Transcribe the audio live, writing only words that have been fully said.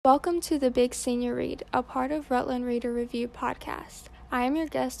Welcome to the Big Senior Read, a part of Rutland Reader Review podcast. I am your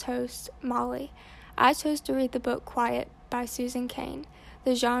guest host, Molly. I chose to read the book Quiet by Susan Cain.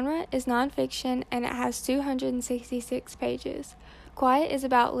 The genre is nonfiction and it has 266 pages. Quiet is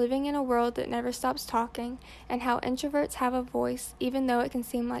about living in a world that never stops talking and how introverts have a voice even though it can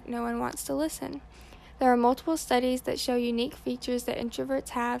seem like no one wants to listen. There are multiple studies that show unique features that introverts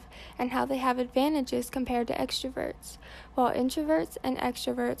have and how they have advantages compared to extroverts. While introverts and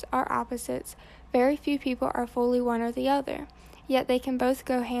extroverts are opposites, very few people are fully one or the other, yet they can both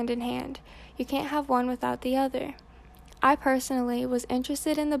go hand in hand. You can't have one without the other. I personally was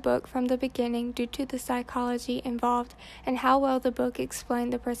interested in the book from the beginning due to the psychology involved and how well the book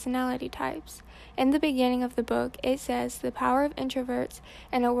explained the personality types. In the beginning of the book, it says the power of introverts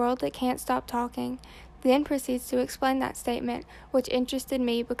in a world that can't stop talking, then proceeds to explain that statement, which interested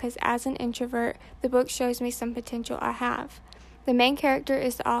me because as an introvert, the book shows me some potential I have. The main character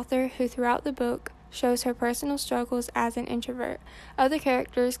is the author who throughout the book shows her personal struggles as an introvert. Other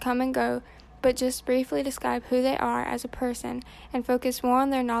characters come and go, but just briefly describe who they are as a person and focus more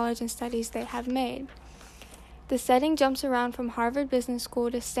on their knowledge and studies they have made. The setting jumps around from Harvard Business School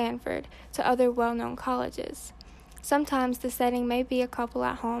to Stanford to other well-known colleges. Sometimes the setting may be a couple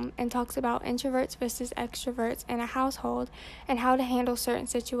at home and talks about introverts versus extroverts in a household and how to handle certain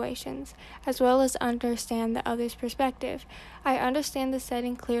situations, as well as understand the other's perspective. I understand the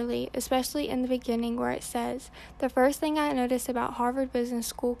setting clearly, especially in the beginning where it says, "The first thing I notice about Harvard Business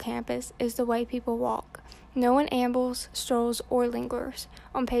School campus is the way people walk. No one ambles, strolls, or lingers,"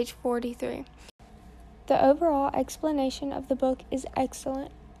 on page 43. The overall explanation of the book is excellent.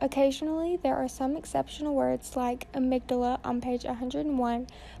 Occasionally, there are some exceptional words like amygdala on page 101,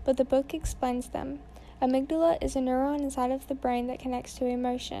 but the book explains them. Amygdala is a neuron inside of the brain that connects to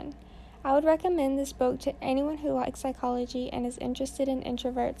emotion. I would recommend this book to anyone who likes psychology and is interested in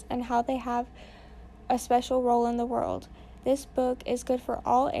introverts and how they have a special role in the world. This book is good for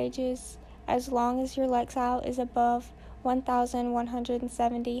all ages as long as your Lexile is above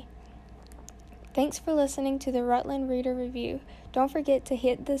 1,170. Thanks for listening to the Rutland Reader Review. Don't forget to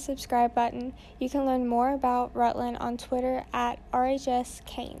hit the subscribe button. You can learn more about Rutland on Twitter at RHS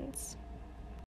Canes.